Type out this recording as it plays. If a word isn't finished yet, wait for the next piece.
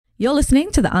You're listening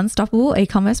to the Unstoppable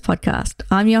E-commerce podcast.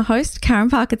 I'm your host,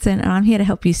 Karen Parkinson, and I'm here to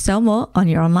help you sell more on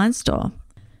your online store.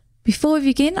 Before we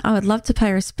begin, I would love to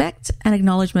pay respect and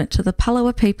acknowledgement to the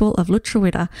Palawa people of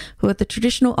Lutruwita, who are the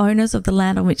traditional owners of the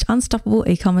land on which Unstoppable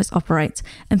E-commerce operates,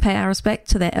 and pay our respect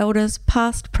to their elders,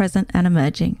 past, present, and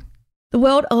emerging. The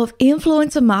world of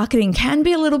influencer marketing can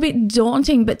be a little bit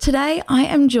daunting, but today I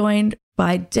am joined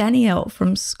by Danielle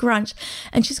from Scrunch,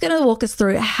 and she's going to walk us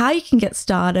through how you can get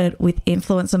started with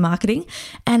influencer marketing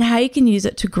and how you can use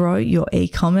it to grow your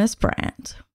e-commerce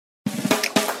brand.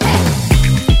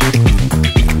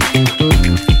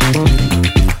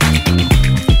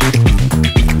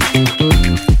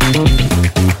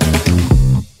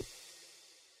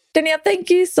 Danielle,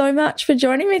 thank you so much for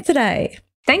joining me today.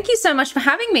 Thank you so much for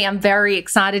having me. I'm very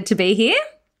excited to be here.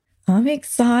 I'm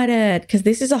excited because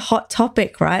this is a hot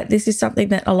topic, right? This is something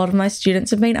that a lot of my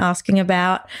students have been asking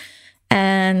about.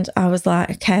 And I was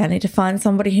like, okay, I need to find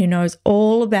somebody who knows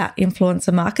all about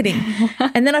influencer marketing.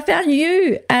 And then I found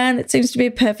you, and it seems to be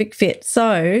a perfect fit.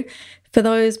 So for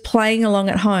those playing along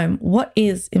at home, what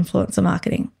is influencer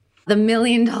marketing? The $1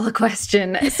 million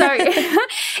question. So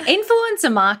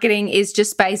influencer marketing is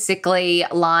just basically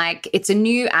like it's a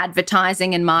new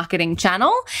advertising and marketing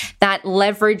channel that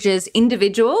leverages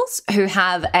individuals who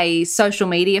have a social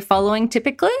media following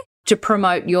typically to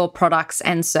promote your products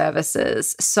and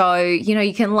services. So,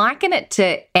 you can liken it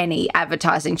to any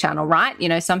advertising channel, right?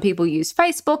 Some people use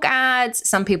Facebook ads,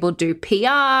 some people do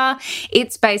PR.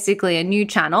 It's basically a new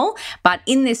channel, but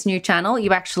in this new channel,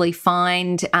 you actually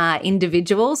find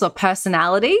individuals or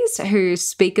personalities who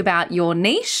speak about your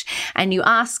niche, and you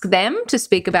ask them to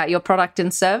speak about your product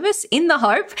and service in the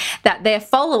hope that their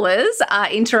followers are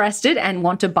interested and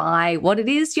want to buy what it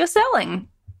is you're selling.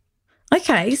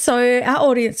 Okay, so our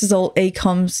audience is all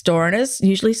e-com store owners,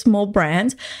 usually small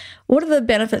brands. What are the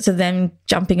benefits of them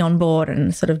jumping on board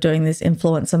and sort of doing this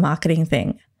influencer marketing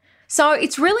thing? So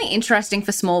it's really interesting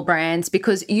for small brands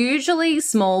because usually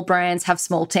small brands have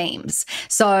small teams.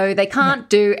 So they can't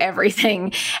do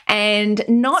everything. And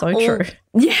not all... True.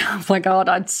 Yeah, oh my God,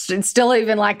 it's still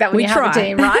even like that when you have a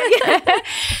team, right?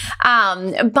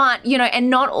 But, and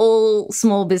not all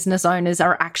small business owners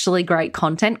are actually great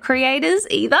content creators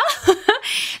either.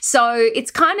 So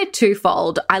it's kind of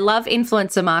twofold. I love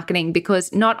influencer marketing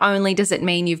because not only does it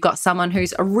mean you've got someone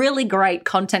who's a really great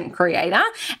content creator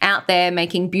out there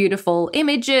making beautiful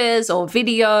images or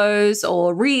videos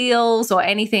or reels or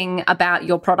anything about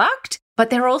your product, but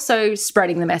they're also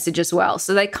spreading the message as well.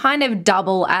 So they kind of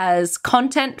double as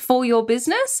content for your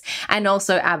business and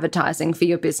also advertising for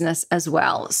your business as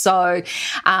well. So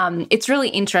it's really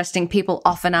interesting. People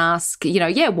often ask,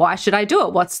 why should I do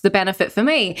it? What's the benefit for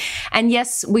me? And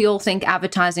yes, we all think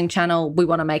advertising channel, we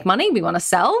want to make money, we want to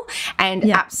sell. And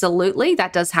absolutely,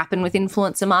 that does happen with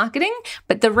influencer marketing.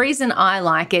 But the reason I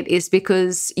like it is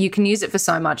because you can use it for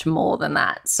so much more than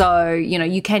that. So,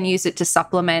 you can use it to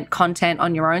supplement content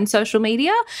on your own social media.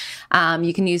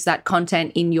 You can use that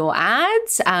content in your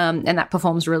ads, and that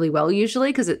performs really well usually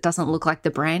because it doesn't look like the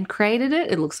brand created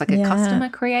it. It looks like a customer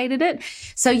created it.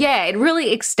 So it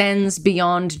really extends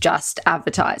beyond just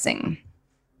advertising.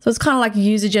 So it's kind of like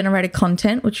user-generated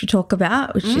content, which you talk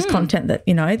about, which is content that,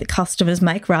 the customers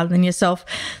make rather than yourself,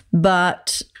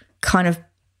 but kind of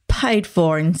paid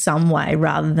for in some way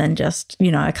rather than just,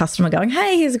 a customer going,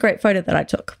 hey, here's a great photo that I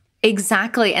took.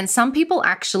 Exactly. And some people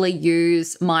actually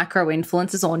use micro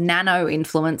influencers or nano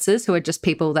influencers, who are just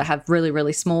people that have really,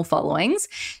 really small followings,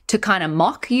 to kind of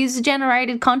mock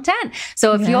user-generated content.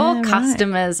 So if your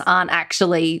customers aren't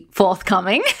actually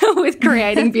forthcoming with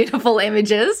creating beautiful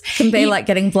images, it can be like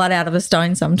getting blood out of a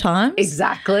stone sometimes.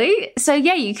 Exactly. So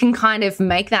you can kind of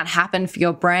make that happen for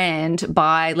your brand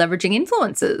by leveraging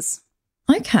influencers.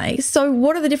 Okay, so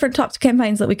what are the different types of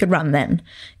campaigns that we could run then?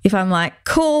 If I'm like,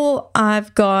 cool,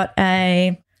 I've got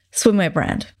a swimwear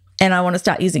brand and I want to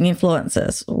start using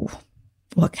influencers,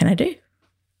 what can I do?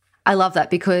 I love that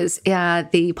because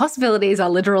the possibilities are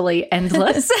literally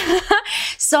endless.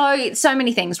 So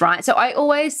many things, right? So I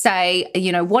always say,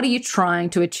 what are you trying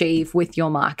to achieve with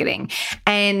your marketing?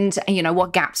 And,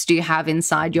 what gaps do you have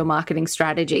inside your marketing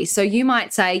strategy? So you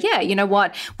might say, you know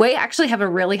what? We actually have a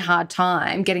really hard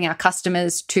time getting our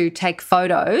customers to take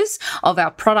photos of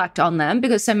our product on them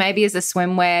because maybe as a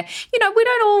swimwear, we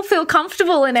don't all feel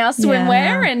comfortable in our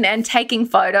swimwear and taking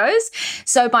photos.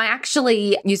 So by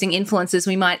actually using influencers,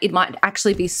 it might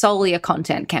actually be solely a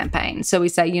content campaign. So we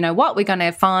say, we're going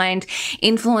to find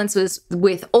influencers influencers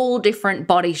with all different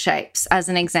body shapes, as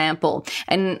an example,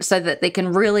 and so that they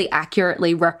can really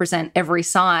accurately represent every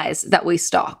size that we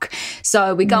stock.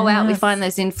 So we go out, we find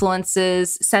those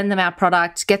influencers, send them our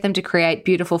product, get them to create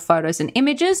beautiful photos and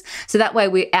images. So that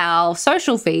way our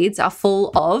social feeds are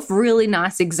full of really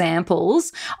nice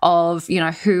examples of,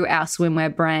 who our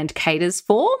swimwear brand caters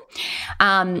for.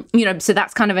 So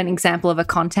that's kind of an example of a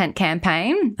content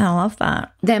campaign. I love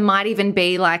that. There might even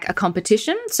be like a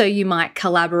competition. So you might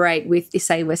collaborate with,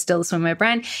 say we're still a swimwear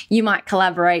brand, you might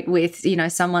collaborate with,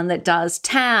 someone that does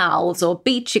towels or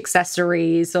beach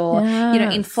accessories or,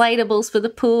 inflatables for the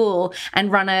pool,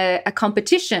 and run a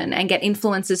competition and get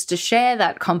influencers to share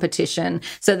that competition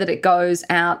so that it goes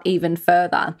out even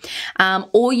further.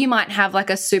 Or you might have like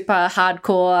a super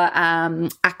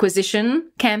hardcore acquisition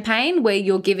campaign where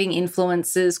you're giving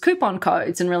influencers coupon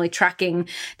codes and really tracking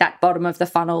that bottom of the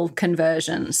funnel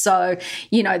conversion. So,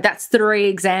 that's 3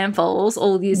 examples,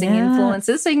 all using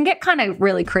influencers. So you can get kind of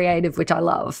really creative, which I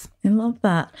love. I love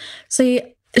that. So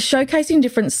showcasing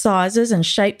different sizes and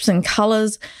shapes and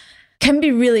colours can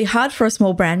be really hard for a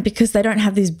small brand because they don't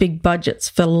have these big budgets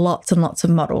for lots and lots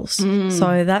of models.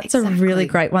 So that's a really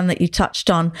great one that you touched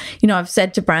on. I've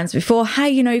said to brands before, hey,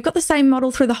 you've got the same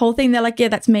model through the whole thing. They're like, yeah,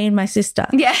 that's me and my sister.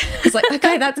 Yeah. It's like,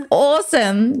 okay, that's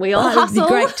awesome. We all hustle. It'd be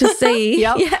great to see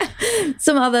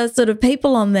some other sort of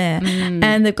people on there.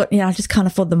 And they've got, I just can't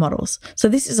afford the models. So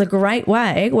this is a great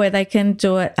way where they can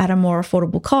do it at a more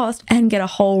affordable cost and get a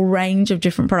whole range of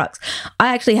different products.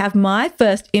 I actually have my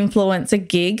first influencer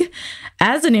gig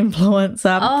as an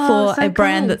influencer for a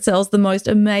brand that sells the most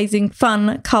amazing,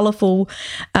 fun, colourful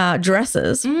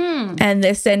dresses. And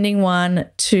they're sending one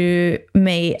to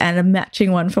me and a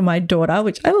matching one for my daughter,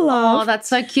 which I love. Oh, that's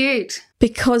so cute.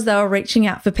 Because they were reaching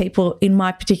out for people in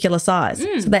my particular size.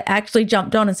 So they actually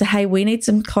jumped on and said, hey, we need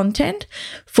some content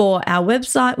for our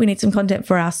website. We need some content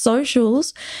for our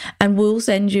socials, and we'll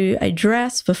send you a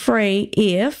dress for free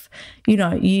if,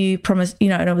 you promise,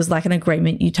 and it was like an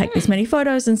agreement. You take this many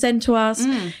photos and send to us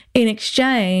in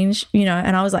exchange,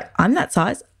 and I was like, I'm that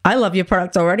size. I love your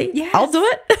product already. Yes. I'll do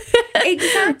it.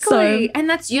 Exactly.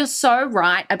 And you're so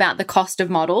right about the cost of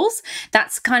models.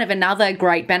 That's kind of another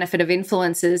great benefit of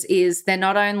influencers is they're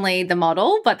not only the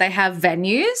model, but they have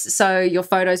venues. So your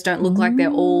photos don't look like they're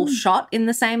all shot in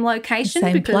the same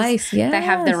location because they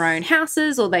have their own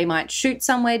houses, or they might shoot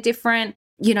somewhere different.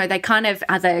 They kind of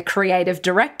are the creative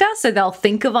director, so they'll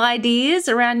think of ideas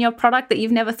around your product that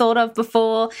you've never thought of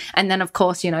before. And then, of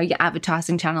course, your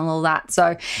advertising channel, all that.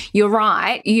 So you're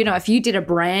right. If you did a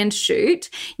brand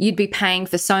shoot, you'd be paying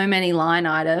for so many line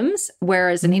items,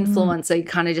 whereas an influencer, you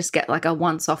kind of just get like a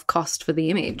once-off cost for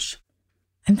the image.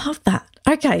 I love that.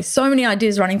 Okay, so many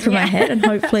ideas running through my head, and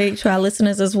hopefully to our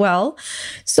listeners as well.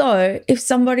 So if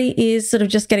somebody is sort of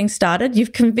just getting started,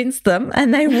 you've convinced them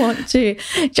and they want to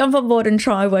jump on board and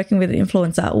try working with an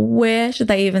influencer, where should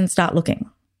they even start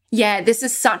looking? Yeah, this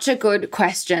is such a good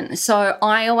question. So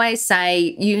I always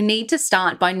say you need to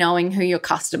start by knowing who your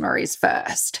customer is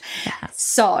first. Yes.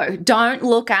 So don't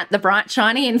look at the bright,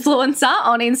 shiny influencer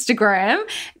on Instagram.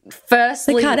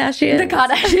 Firstly, the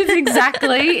Kardashians,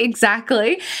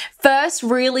 exactly. First,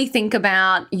 really think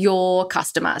about your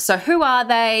customer. So who are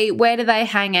they? Where do they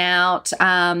hang out?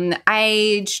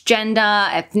 Age, gender,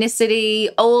 ethnicity,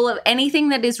 anything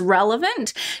that is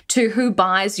relevant to who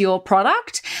buys your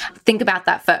product. Think about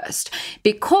that first,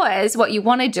 because what you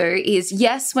want to do is,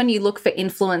 yes, when you look for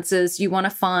influencers, you want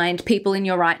to find people in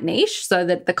your right niche so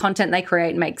that the content they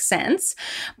create makes sense.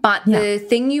 But the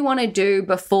thing you want to do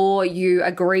before you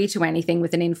agree to anything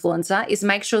with an influencer is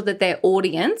make sure that their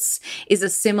audience is a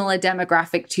similar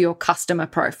demographic to your customer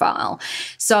profile.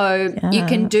 So you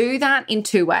can do that in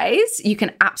 2 ways. You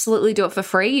can absolutely do it for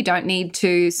free. You don't need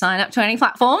to sign up to any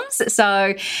platforms.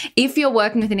 So if you're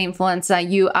working with an influencer,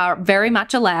 you are very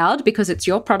much allowed, because it's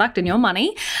your product and your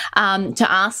money, to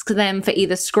ask them for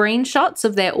either screenshots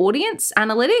of their audience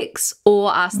analytics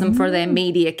or ask them for their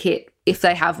media kit if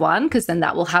they have one, because then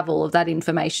that will have all of that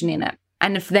information in it.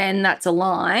 And if then that's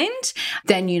aligned,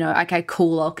 then, okay,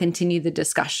 cool, I'll continue the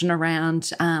discussion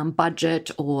around budget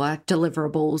or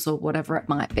deliverables or whatever it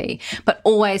might be. But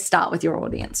always start with your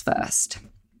audience first.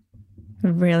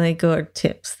 Really good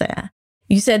tips there.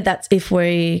 You said that's if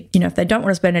if they don't want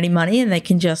to spend any money and they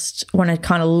can just want to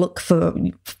kind of look for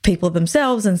people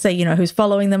themselves and see, who's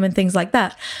following them and things like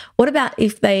that. What about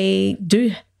if they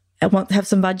do want to have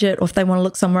some budget, or if they want to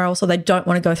look somewhere else, or they don't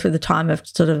want to go through the time of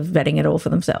sort of vetting it all for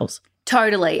themselves?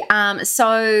 Totally.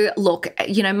 So look,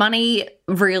 money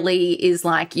really is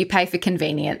like you pay for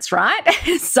convenience, right?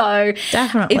 So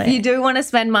definitely, if you do want to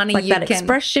spend money, like you that can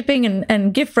express shipping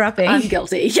and gift wrapping. I'm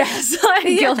guilty. Yes,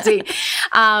 I'm guilty.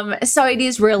 So it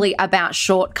is really about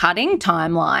shortcutting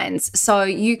timelines. So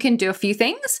you can do a few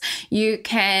things. You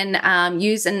can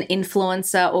use an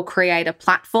influencer or create a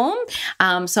platform.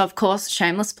 So of course,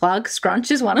 shameless plug,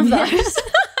 Scrunch is one of those.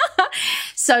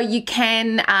 So you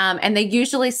can, and they're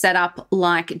usually set up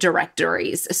like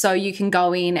directories. So you can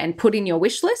go in and put in your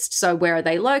wish list. So where are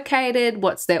they located?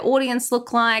 What's their audience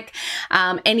look like?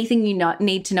 Anything you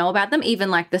need to know about them,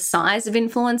 even like the size of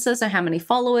influencers, so how many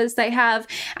followers they have.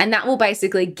 And that will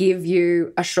basically give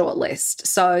you a short list.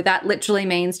 So that literally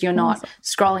means you're not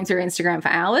scrolling through Instagram for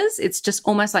hours. It's just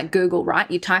almost like Google, right?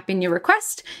 You type in your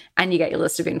request and you get your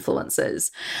list of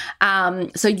influencers.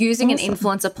 So using an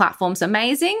influencer platform is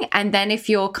amazing. And then if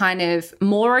you're kind of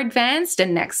more advanced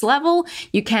and next level,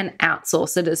 you can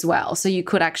outsource it as well. So you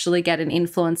could actually get an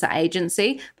influencer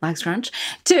agency like Scrunch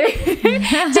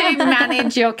to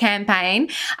manage your campaign.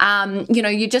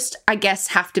 You just, I guess,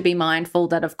 have to be mindful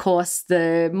that, of course,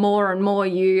 the more and more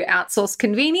you outsource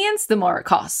convenience, the more it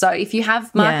costs. So if you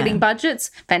have marketing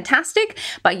budgets, fantastic.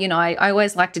 But, I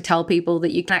always like to tell people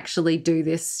that you can actually do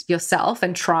this yourself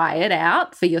and try it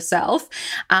out for yourself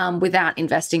without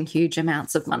investing huge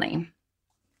amounts of money.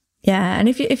 Yeah, and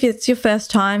if it's your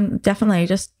first time, definitely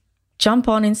just jump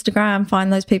on Instagram,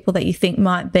 find those people that you think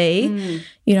might be,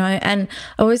 and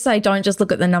I always say don't just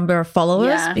look at the number of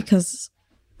followers because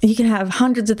you can have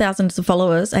hundreds of thousands of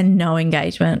followers and no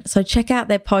engagement. So check out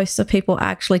their posts. Are people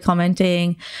actually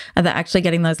commenting? Are they actually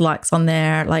getting those likes on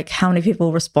there? Like how many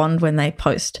people respond when they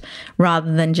post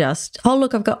rather than just, oh,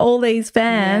 look, I've got all these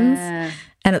fans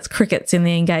and it's crickets in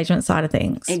the engagement side of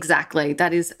things. Exactly.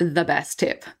 That is the best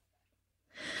tip.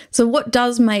 So what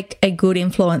does make a good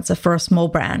influencer for a small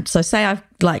brand? So say I've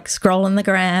scroll on the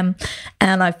gram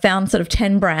and I've found sort of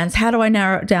 10 brands. How do I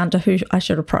narrow it down to who I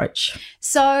should approach?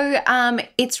 So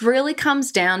it really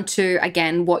comes down to,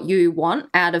 again, what you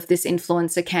want out of this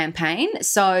influencer campaign.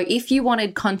 So if you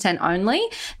wanted content only,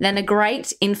 then a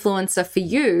great influencer for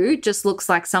you just looks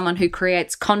like someone who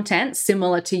creates content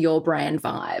similar to your brand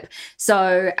vibe.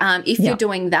 So if you're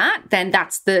doing that, then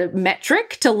that's the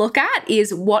metric to look at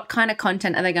is what kind of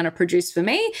content are they going to produce for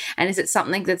me? And is it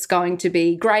something that's going to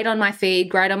be great on my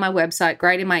feed, great on my website,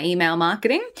 great in my email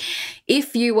marketing?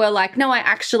 If you were like, no, I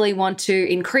actually want to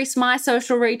increase my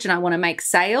social reach and I want to make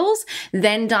sales,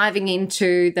 then diving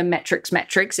into the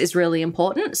metrics is really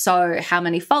important. So how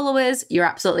many followers? You're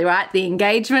absolutely right. The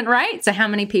engagement rate. So how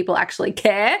many people actually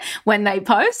care when they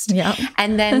post? Yep.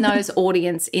 And then those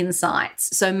audience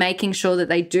insights. So making sure that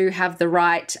they do have the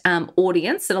right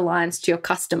audience that aligns to your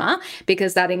customer,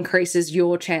 because that increases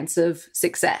your chance of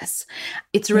success.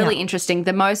 It's really interesting.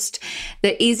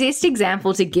 The easiest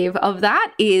example to give of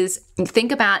that is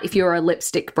think about if you're a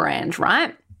lipstick brand,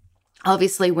 right?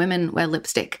 Obviously, women wear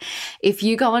lipstick. If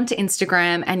you go onto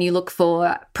Instagram and you look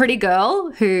for pretty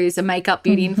girl who's a makeup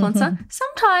beauty influencer,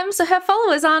 sometimes her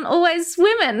followers aren't always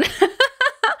women.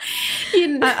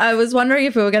 I was wondering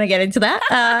if we were going to get into that.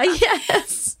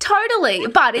 Yes. Totally.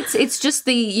 But it's just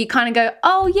you kind of go,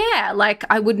 oh, yeah, like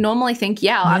I would normally think,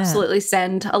 I'll absolutely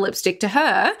send a lipstick to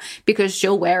her because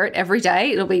she'll wear it every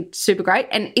day. It'll be super great.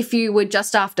 And if you were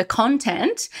just after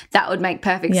content, that would make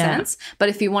perfect sense. But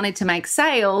if you wanted to make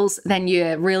sales, then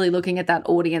you're really looking at that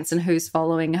audience and who's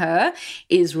following her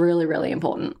is really, really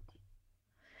important.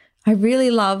 I really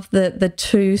love the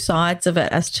two sides of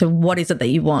it as to what is it that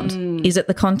you want. Is it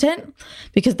the content?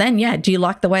 Because then, do you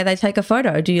like the way they take a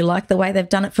photo? Do you like the way they've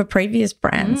done it for previous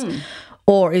brands?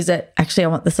 Or is it actually I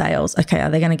want the sales? Okay, are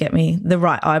they going to get me the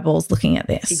right eyeballs looking at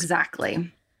this?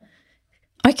 Exactly.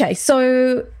 Okay,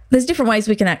 so there's different ways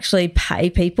we can actually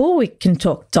pay people. We can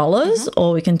talk dollars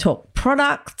or we can talk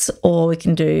products or we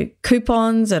can do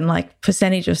coupons and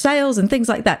percentage of sales and things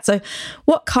like that. So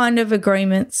what kind of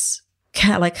agreements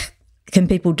can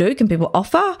people do? Can people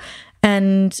offer?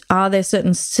 And are there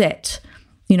certain set,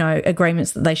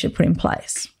 agreements that they should put in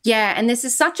place? Yeah, and this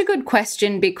is such a good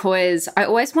question because I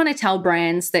always want to tell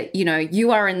brands that,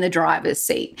 you are in the driver's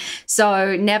seat.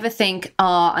 So never think,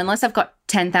 unless I've got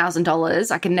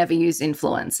 $10,000, I can never use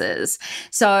influencers.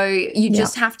 So you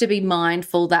just have to be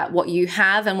mindful that what you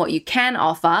have and what you can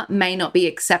offer may not be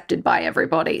accepted by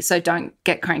everybody. So don't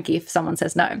get cranky if someone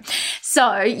says no.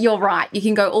 So you're right. You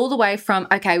can go all the way from,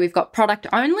 okay, we've got product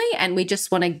only and we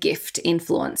just want to gift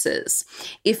influencers.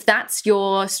 If that's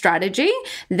your strategy,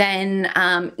 then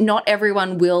not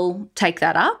everyone will take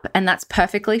that up, and that's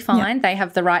perfectly fine. They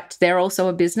have the right. They're also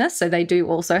a business, so they do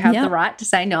also have the right to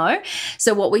say no.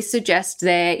 So what we suggest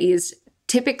there is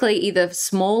typically either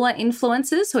smaller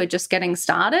influencers who are just getting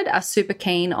started are super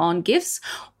keen on gifts,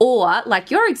 or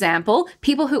like your example,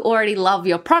 people who already love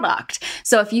your product.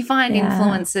 So if you find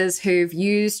influencers who've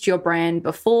used your brand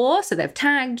before, so they've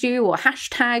tagged you or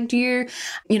hashtagged you,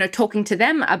 talking to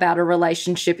them about a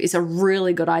relationship is a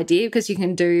really good idea, because you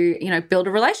can build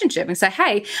a relationship and say,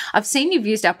 hey, I've seen you've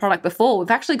used our product before. We've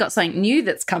actually got something new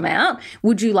that's come out.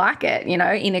 Would you like it,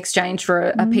 in exchange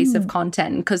for a piece of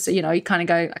content? Because, you kind of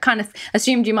go, I kind of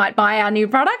assumed you might buy our new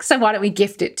product, so why don't we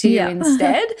gift it to you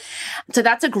instead? So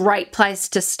that's a great place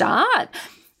to start.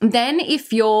 Then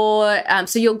if you're,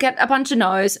 so you'll get a bunch of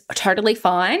no's, totally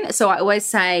fine. So I always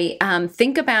say,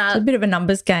 think about. It's a bit of a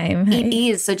numbers game. Hey? It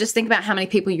is. So just think about how many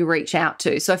people you reach out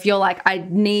to. So if you're like, I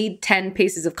need 10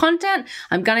 pieces of content,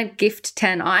 I'm going to gift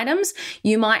 10 items,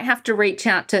 you might have to reach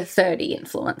out to 30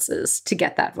 influencers to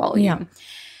get that volume. Yeah.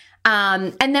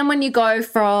 And then when you go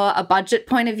for a budget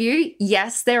point of view,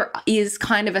 yes, there is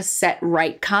kind of a set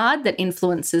rate card that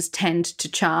influencers tend to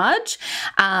charge,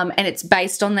 and it's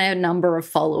based on their number of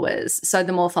followers. So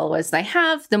the more followers they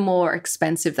have, the more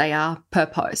expensive they are per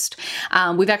post.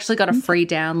 We've actually got a free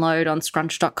download on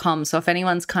scrunch.com. So if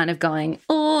anyone's kind of going,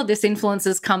 oh, this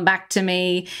influencer's come back to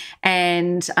me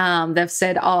and they've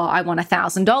said, oh, I want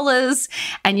 $1,000,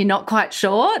 and you're not quite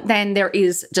sure, then there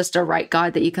is just a rate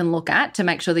guide that you can look at to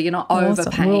make sure that you're not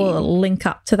overpaying. We'll link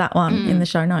up to that one in the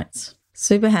show notes.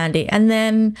 Super handy. And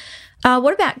then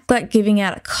what about like giving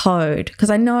out a code? Because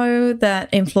I know that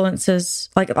influencers,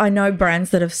 like I know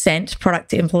brands that have sent product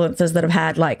to influencers that have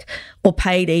had like, or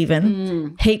paid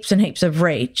even heaps and heaps of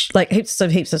reach, like heaps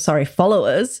of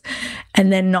followers,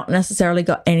 and then not necessarily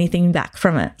got anything back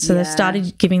from it. So they've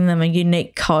started giving them a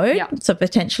unique code. Yeah. So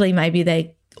potentially maybe their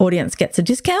audience gets a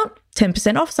discount,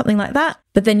 10% off, something like that.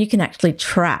 But then you can actually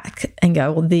track and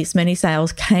go, well, this many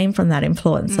sales came from that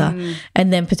influencer.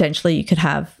 And then potentially you could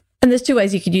have, and there's two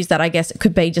ways you could use that, I guess. It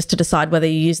could be just to decide whether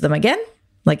you use them again.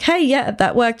 Like, hey, yeah,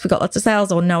 that worked. We got lots of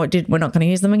sales. Or no, it did. We're not going to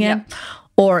use them again. Yep.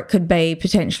 Or it could be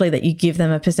potentially that you give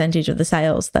them a percentage of the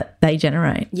sales that they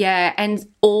generate. Yeah, and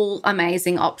all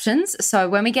amazing options. So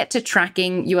when we get to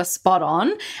tracking, you are spot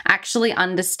on. Actually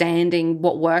understanding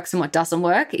what works and what doesn't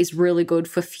work is really good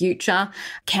for future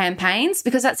campaigns,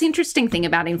 because that's the interesting thing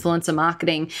about influencer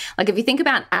marketing. Like if you think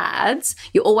about ads,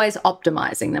 you're always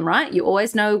optimizing them, right? You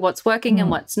always know what's working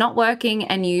and what's not working,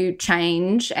 and you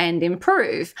change and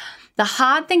improve. The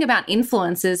hard thing about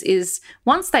influencers is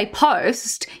once they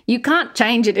post, you can't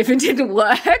change it if it didn't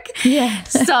work. Yeah.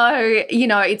 So,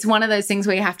 it's one of those things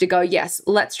where you have to go, yes,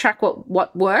 let's track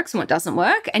what works and what doesn't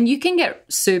work. And you can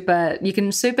super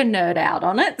nerd out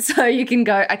on it. So you can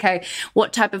go, okay,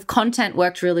 what type of content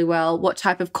worked really well? What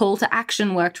type of call to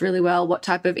action worked really well? What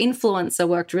type of influencer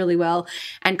worked really well?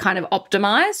 And kind of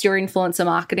optimize your influencer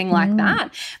marketing like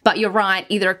that. But you're right,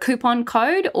 either a coupon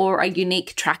code or a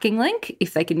unique tracking link,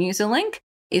 if they can use a link,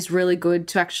 is really good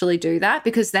to actually do that,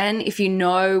 because then if you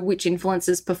know which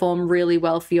influencers perform really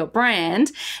well for your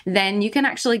brand, then you can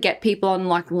actually get people on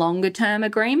like longer term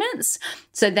agreements.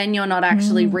 So then you're not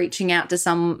actually reaching out to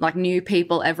some like new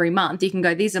people every month. You can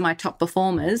go, these are my top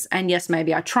performers. And yes,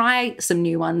 maybe I try some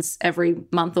new ones every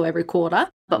month or every quarter,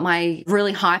 but my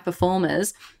really high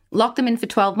performers, lock them in for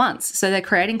 12 months. So they're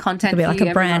creating content. It'll be like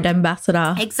a brand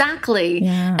ambassador. Exactly.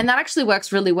 Yeah. And that actually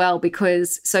works really well,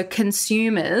 because so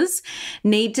consumers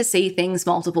need to see things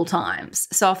multiple times.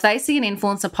 So if they see an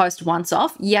influencer post once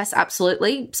off, yes,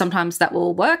 absolutely. Sometimes that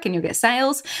will work and you'll get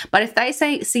sales. But if they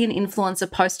see an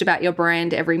influencer post about your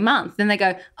brand every month, then they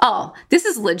go, oh, this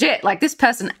is legit. Like this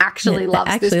person actually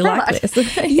loves this product. Like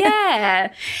this.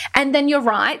 Yeah. And then you're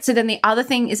right. So then the other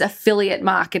thing is affiliate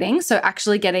marketing. So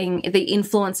actually getting the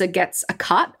influencer gets a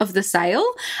cut of the sale.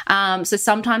 So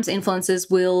sometimes influencers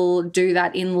will do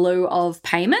that in lieu of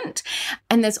payment.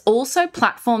 And there's also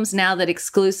platforms now that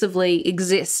exclusively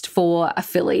exist for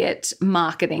affiliate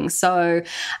marketing. So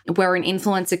where an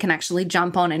influencer can actually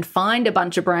jump on and find a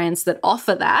bunch of brands that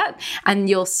offer that, and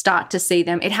you'll start to see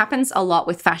them. It happens a lot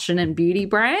with fashion and beauty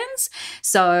brands.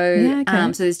 So,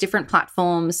 so there's different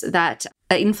platforms that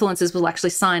influencers will actually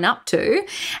sign up to,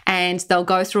 and they'll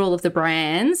go through all of the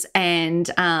brands and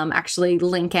actually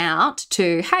link out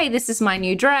to, hey, this is my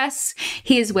new dress,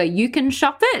 here's where you can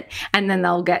shop it, and then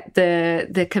they'll get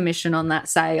the commission on that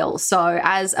sale. So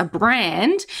as a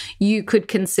brand, you could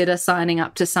consider signing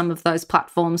up to some of those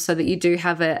platforms so that you do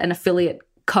have an affiliate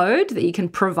code that you can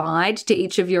provide to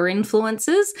each of your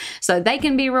influencers so they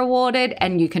can be rewarded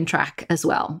and you can track as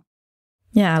well.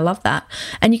 Yeah, I love that.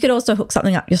 And you could also hook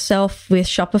something up yourself with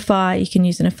Shopify. You can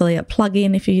use an affiliate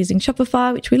plugin if you're using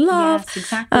Shopify, which we love. Yes,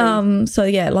 exactly. So,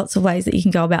 yeah, lots of ways that you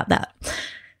can go about that.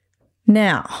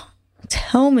 Now,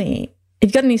 tell me,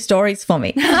 You've got any stories for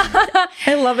me?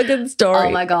 I love a good story.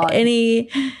 Oh my God. Any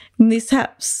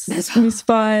mishaps,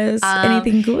 misfires,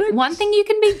 anything good? One thing you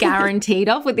can be guaranteed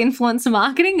of with influencer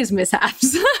marketing is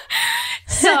mishaps.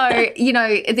 So, you know,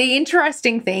 the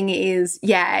interesting thing is,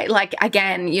 like,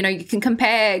 again, you know, you can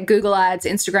compare Google ads,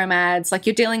 Instagram ads, like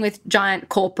you're dealing with giant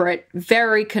corporate,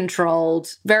 very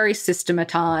controlled, very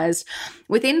systematized.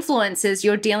 With influencers,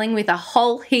 you're dealing with a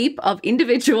whole heap of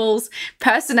individuals,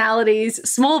 personalities,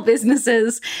 small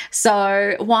businesses.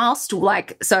 So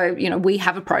you know, we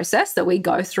have a process that we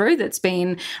go through that's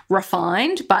been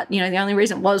refined, but, you know, the only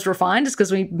reason it was refined is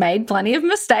because we made plenty of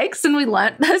mistakes and we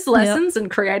learnt those lessons and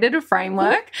created a framework.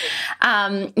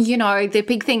 You know, the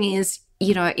big thing is,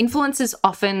 you know, influencers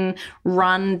often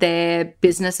run their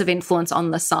business of influence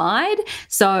on the side.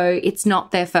 So it's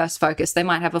not their first focus. They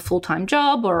might have a full-time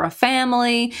job or a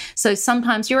family. So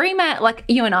sometimes your email, like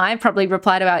you and I probably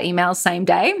reply to our emails same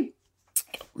day.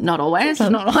 Not always,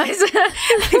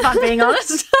 if I'm being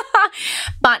honest.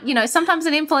 But, you know, sometimes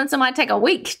an influencer might take a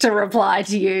week to reply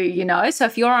to you, you know. So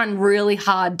if you're on really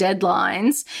hard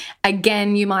deadlines,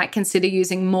 again, you might consider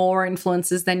using more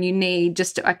influencers than you need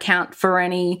just to account for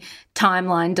any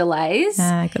timeline delays.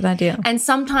 Good idea. And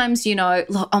sometimes, you know,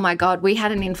 look, oh my God, we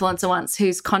had an influencer once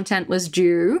whose content was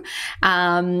due.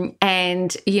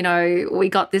 And, you know, we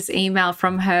got this email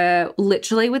from her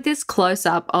literally with this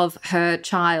close-up of her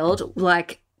child,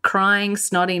 like, crying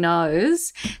snotty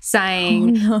nose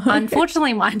saying,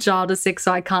 unfortunately, my child is sick,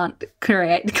 so I can't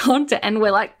create content. And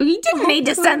we're like, you didn't need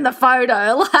to send the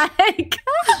photo. Like,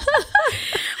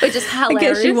 which is hilarious. I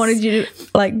guess she wanted you to,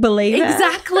 like, believe it.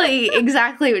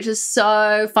 Exactly, which is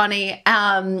so funny.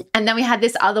 And then we had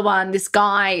this other one, this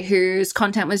guy whose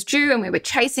content was due, and we were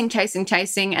chasing.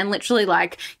 And literally,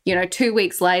 like, you know, 2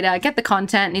 weeks later, get the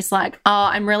content, and he's like, oh,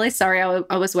 I'm really sorry.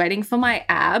 I was waiting for my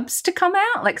abs to come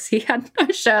out. Like, so he had no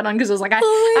shirt on because it was like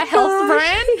a health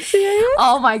brand.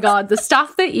 Oh my God. The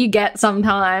stuff that you get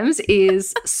sometimes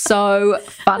is so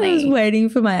funny. I was waiting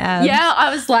for my abs. Yeah,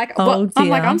 I was like,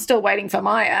 I'm still waiting for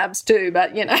my abs too,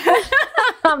 but, you know,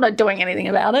 I'm not doing anything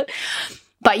about it.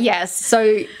 But yes,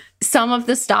 so some of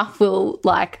the stuff will,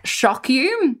 like, shock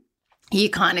you. You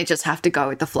kind of just have to go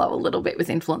with the flow a little bit with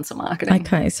influencer marketing.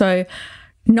 Okay, so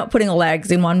not putting all eggs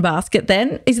in one basket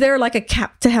then. Is there, like, a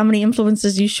cap to how many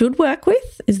influencers you should work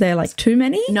with? Is there, like, too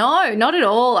many? No, not at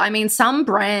all. I mean, some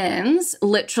brands,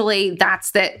 literally,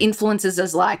 that's their influencers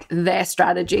as, like, their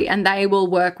strategy, and they will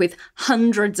work with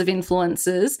hundreds of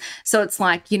influencers. So it's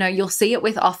like, you know, you'll see it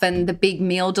with often the big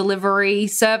meal delivery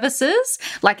services,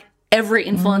 like, every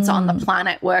influencer on the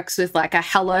planet works with, like, a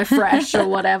HelloFresh or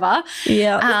whatever.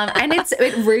 Yeah. And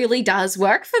it really does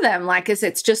work for them. Like,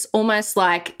 it's just almost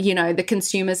like, you know, the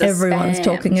consumers are everyone's spammed.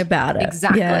 talking about it.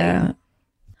 Exactly. Yeah.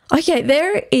 Okay,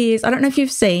 there is, I don't know if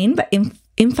you've seen, but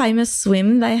in Famous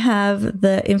Swim, they have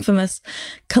the Infamous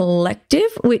Collective,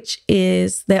 which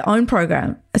is their own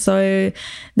program. So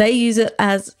they use it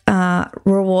as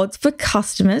rewards for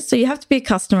customers. So you have to be a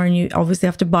customer and you obviously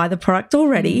have to buy the product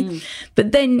already.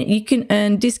 But then you can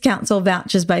earn discounts or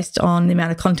vouchers based on the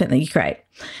amount of content that you create.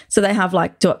 So they have,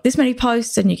 like, do this many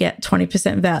posts and you get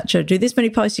 20% voucher. Do this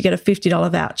many posts, you get a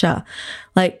 $50 voucher.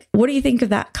 Like, what do you think of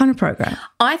that kind of program?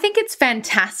 I think it's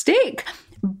fantastic.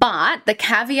 But the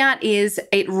caveat is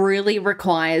it really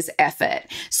requires effort.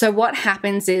 So what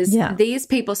happens is these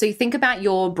people, so you think about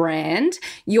your brand,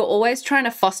 you're always trying to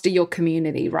foster your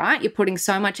community, right? You're putting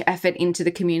so much effort into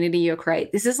the community you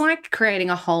create. This is like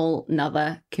creating a whole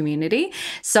nother community.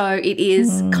 So it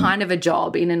is kind of a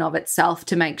job in and of itself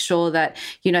to make sure that,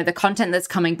 you know, the content that's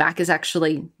coming back is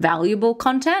actually valuable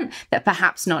content, that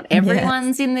perhaps not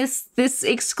everyone's in this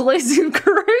exclusive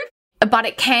group. But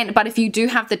if you do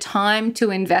have the time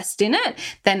to invest in it,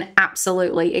 then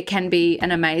absolutely it can be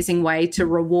an amazing way to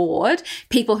reward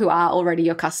people who are already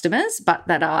your customers, but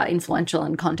that are influential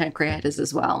and content creators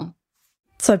as well.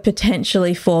 So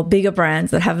potentially for bigger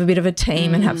brands that have a bit of a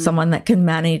team and have someone that can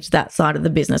manage that side of the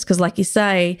business. Because, like you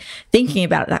say, thinking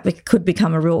about it, that could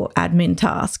become a real admin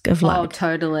task of, like,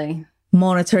 totally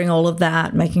monitoring all of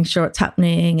that, making sure it's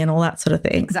happening and all that sort of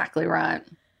thing. Exactly right.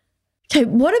 Okay,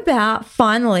 what about,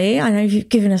 finally, I know you've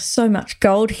given us so much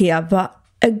gold here, but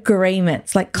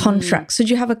agreements, like contracts. Should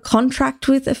you have a contract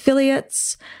with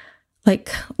affiliates,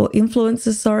 like, or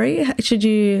influencers, sorry? Should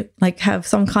you, like, have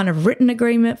some kind of written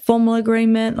agreement, formal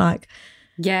agreement? Like,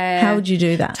 Yeah. How would you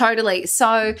do that? Totally.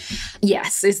 So,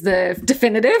 yes, is the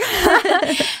definitive.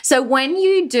 So when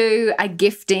you do a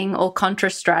gifting or contra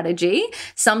strategy,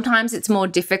 sometimes it's more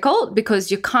difficult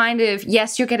because you're kind of,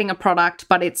 yes, you're getting a product,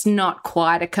 but it's not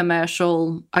quite a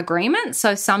commercial agreement.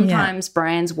 So sometimes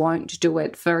brands won't do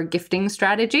it for a gifting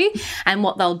strategy. And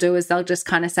what they'll do is they'll just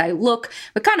kind of say, look,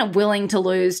 we're kind of willing to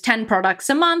lose 10 products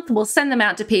a month. We'll send them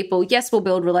out to people. Yes, we'll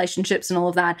build relationships and all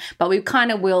of that, but we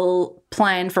kind of will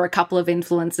plan for a couple of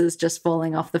influencers just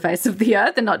falling off the face of the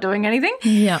earth and not doing anything.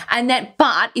 Yeah. And that,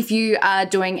 but if you are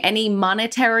doing any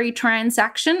monetary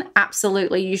transaction,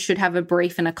 absolutely you should have a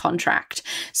brief and a contract.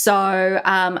 So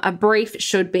a brief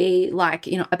should be like,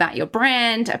 you know, about your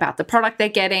brand, about the product they're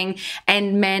getting,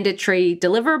 and mandatory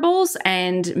deliverables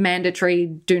and mandatory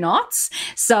do nots.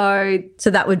 So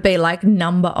that would be like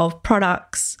number of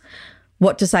products,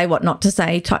 what to say, what not to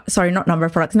say. Not number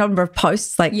of products, number of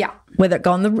posts, like whether it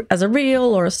go on as a reel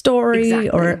or a story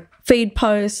or a feed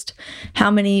post, how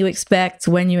many you expect,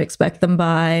 when you expect them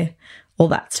by, all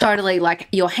that stuff. Totally, like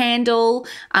your handle,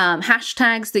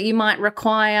 hashtags that you might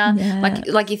require. Yeah.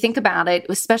 Like you think about it,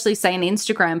 especially say an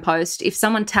Instagram post, if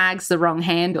someone tags the wrong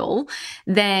handle,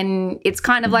 then it's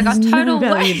kind of like a total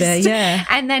waste. There,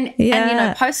 And then, and you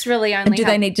know, posts really only do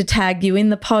they need to tag you in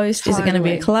the post? Is it going to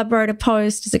be a collaborator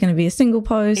post? Is it going to be a single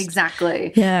post?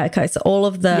 Exactly. Yeah, okay, so all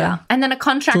of the And then a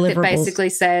contract that basically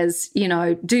says, you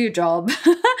know, do your job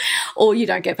or you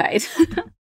don't get paid.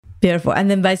 Beautiful. And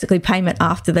then basically payment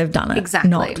after they've done it,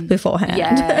 not beforehand.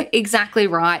 Yeah, exactly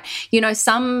right. You know,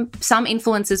 some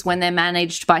influencers, when they're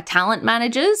managed by talent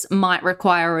managers, might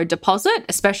require a deposit,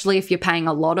 especially if you're paying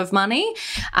a lot of money.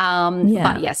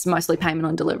 But yes, mostly payment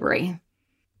on delivery.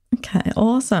 Okay,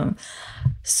 awesome.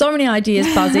 So many ideas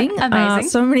buzzing. Amazing.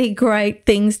 So many great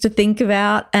things to think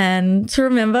about and to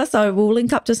remember. So we'll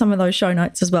link up to some of those show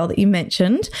notes as well that you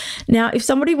mentioned. Now, if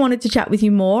somebody wanted to chat with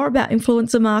you more about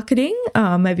influencer marketing,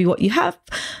 maybe what you have,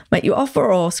 what you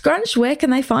offer, or Scrunch, where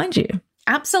can they find you?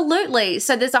 Absolutely.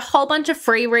 So there's a whole bunch of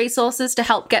free resources to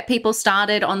help get people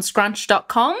started on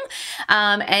scrunch.com.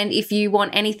 And if you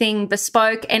want anything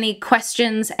bespoke, any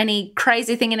questions, any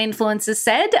crazy thing an influencer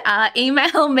said,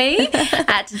 email me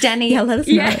at Danielle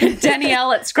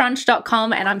at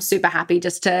scrunch.com, and I'm super happy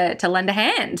just to lend a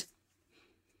hand.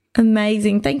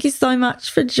 Amazing. Thank you so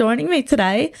much for joining me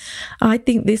today. I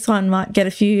think this one might get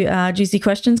a few juicy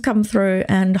questions come through,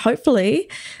 and hopefully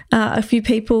a few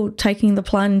people taking the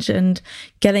plunge and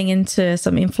getting into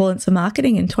some influencer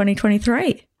marketing in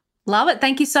 2023. Love it.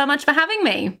 Thank you so much for having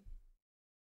me.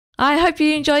 I hope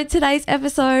you enjoyed today's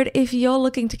episode. If you're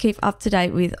looking to keep up to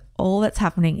date with all that's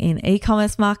happening in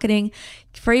e-commerce marketing,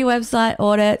 free website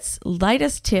audits,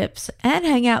 latest tips, and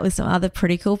hang out with some other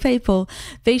pretty cool people,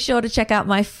 be sure to check out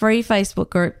my free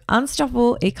Facebook group,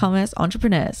 Unstoppable E-Commerce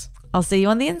Entrepreneurs. I'll see you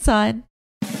on the inside.